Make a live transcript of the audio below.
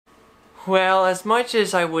Well, as much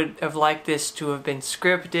as I would have liked this to have been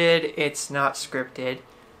scripted, it's not scripted.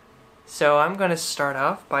 So I'm going to start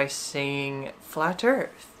off by saying flat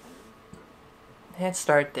Earth. Let's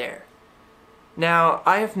start there. Now,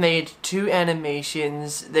 I have made two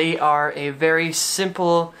animations. They are a very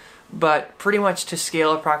simple but pretty much to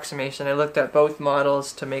scale approximation. I looked at both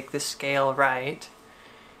models to make the scale right.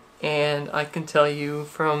 And I can tell you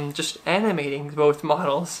from just animating both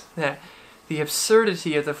models that the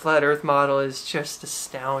absurdity of the flat Earth model is just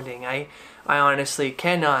astounding. I honestly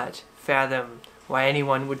cannot fathom why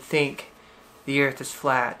anyone would think the Earth is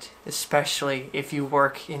flat, especially if you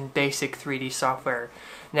work in basic 3D software.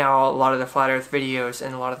 Now, a lot of the flat Earth videos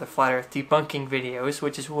and a lot of the flat Earth debunking videos,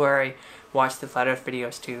 which is where I watch the flat Earth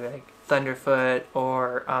videos too, like Thunderfoot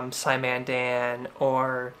or SciManDan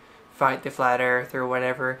or Fight the Flat Earth or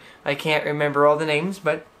whatever. I can't remember all the names,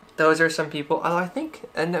 but those are some people. I think,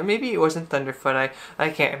 and maybe it wasn't Thunderfoot, I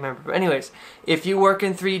can't remember. But anyways, if you work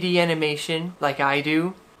in 3D animation like I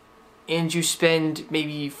do, and you spend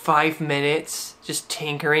maybe 5 minutes just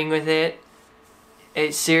tinkering with it,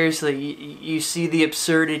 seriously, you see the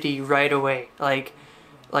absurdity right away. Like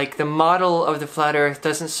the model of the flat Earth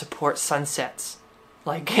doesn't support sunsets,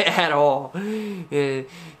 like at all. You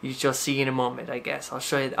shall see in a moment, I guess. I'll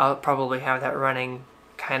show you. I'll probably have that running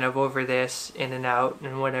kind of over this, in and out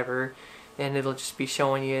and whatever, and it'll just be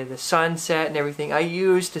showing you the sunset and everything. I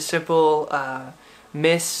used a simple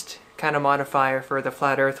mist kind of modifier for the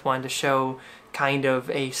flat Earth one to show kind of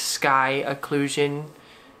a sky occlusion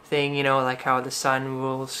thing, you know, like how the sun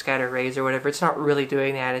will scatter rays or whatever. It's not really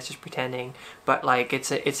doing that, it's just pretending, but like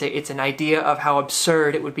it's an idea of how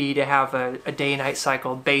absurd it would be to have a day and night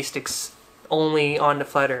cycle based only on the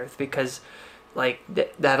flat Earth, because like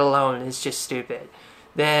that alone is just stupid.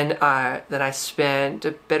 Then I spent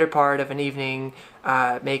a better part of an evening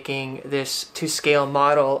making this to scale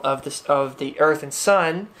model of the Earth and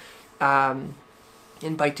Sun.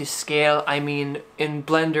 And by to scale, I mean in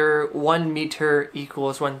Blender 1 meter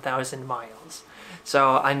equals 1,000 miles.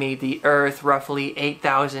 So I made the Earth roughly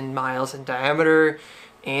 8,000 miles in diameter,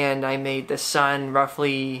 and I made the Sun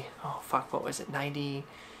roughly, oh fuck, what was it, 90?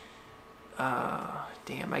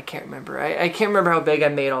 Damn, I can't remember. I can't remember how big I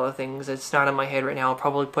made all the things. It's not in my head right now. I'll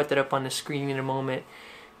probably put that up on the screen in a moment,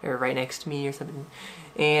 or right next to me or something.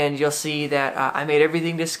 And you'll see that I made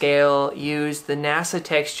everything to scale, used the NASA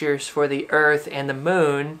textures for the Earth and the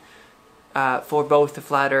Moon for both the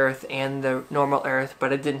flat Earth and the normal Earth,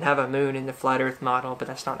 but I didn't have a moon in the flat Earth model, but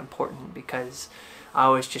that's not important because I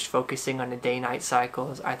was just focusing on the day-night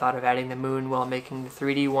cycles. I thought of adding the moon while making the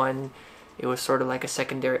 3D one. It was sort of like a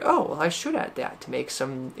secondary, oh, well, I should add that to make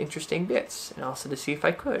some interesting bits, and also to see if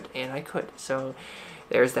I could, and I could. So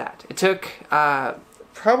there's that. It took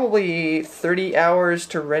probably 30 hours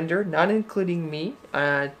to render, not including me.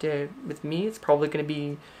 With me, it's probably going to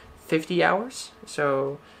be 50 hours.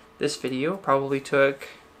 So this video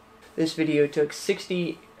took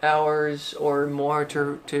 60 hours or more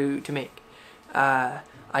to make.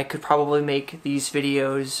 I could probably make these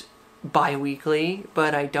videos bi-weekly,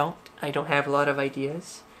 but I don't have a lot of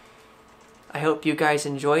ideas. I hope you guys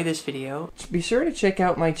enjoy this video. Be sure to check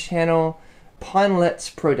out my channel,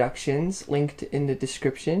 Ponlets Productions, linked in the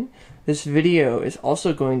description. This video is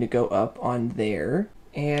also going to go up on there.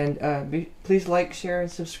 And please like, share,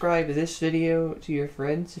 and subscribe to this video to your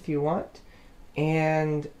friends if you want.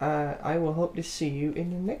 And I will hope to see you in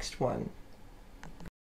the next one.